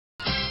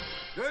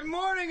Good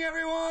morning,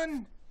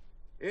 everyone.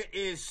 It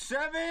is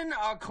 7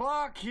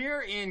 o'clock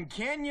here in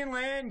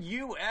Canyonland,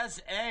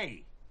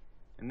 USA.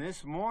 And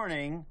this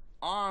morning,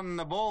 on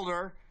the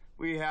boulder,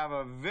 we have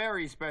a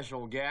very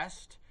special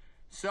guest,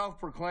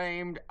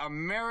 self-proclaimed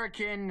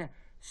American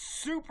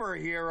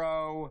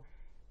superhero,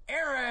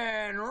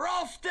 Aron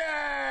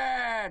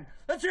Ralston!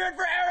 Let's hear it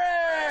for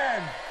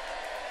Aron!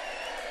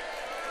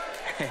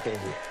 Hey,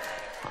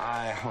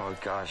 hi. Oh,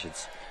 gosh,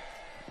 it's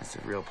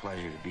a real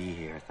pleasure to be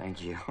here.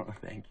 Thank you.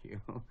 Thank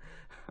you.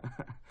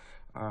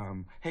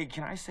 Hey,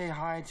 can I say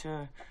hi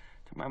to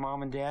my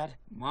mom and dad?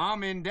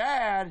 Mom and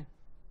Dad?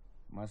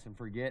 Mustn't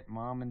forget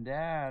Mom and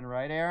Dad,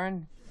 right,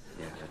 Aron?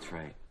 Yeah, that's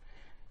right.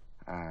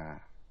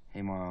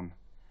 Hey, Mom.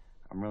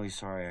 I'm really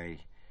sorry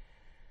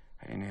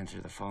I didn't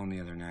answer the phone the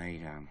other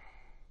night.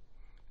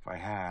 If I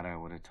had, I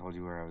would have told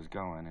you where I was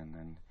going, and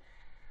then...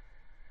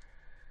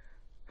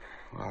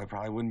 well, I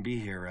probably wouldn't be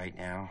here right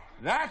now.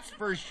 That's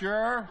for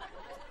sure.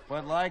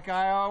 But like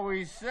I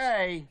always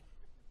say,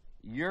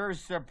 your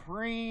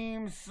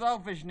supreme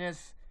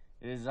selfishness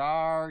is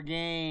our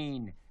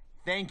gain.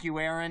 Thank you,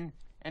 Aron.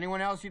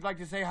 Anyone else you'd like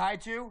to say hi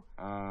to?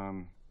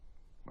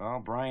 Well,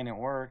 Brian at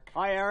work.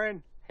 Hi,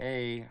 Aron.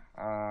 Hey,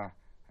 I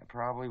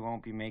probably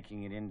won't be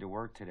making it into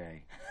work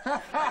today. Get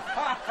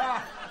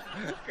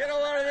a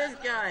load of this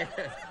guy.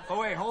 Oh,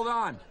 wait, hold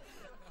on.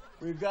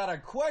 We've got a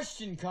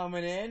question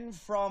coming in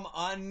from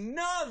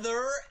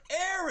another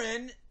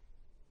Aron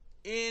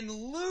in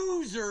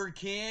Loser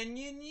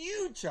Canyon,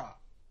 Utah.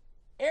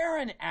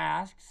 Aron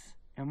asks,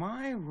 am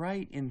I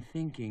right in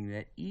thinking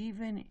that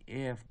even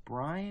if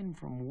Brian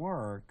from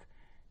work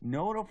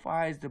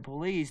notifies the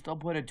police, they'll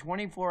put a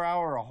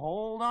 24-hour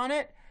hold on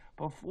it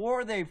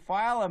before they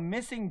file a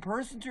missing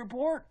persons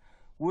report,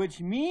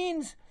 which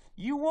means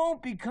you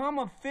won't become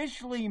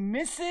officially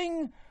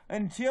missing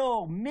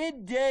until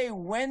midday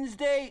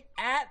Wednesday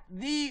at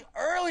the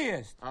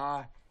earliest?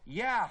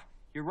 Yeah,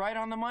 you're right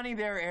on the money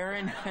there,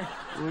 Aron.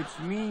 Which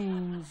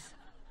means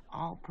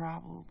I'll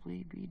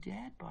probably be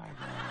dead by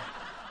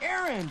then.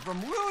 Aron from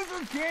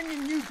Loser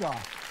Canyon, Utah.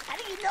 How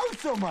do you know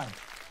so much?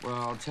 Well,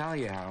 I'll tell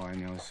you how I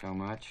know so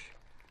much.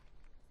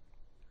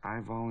 I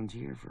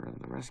volunteer for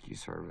the rescue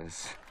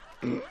service.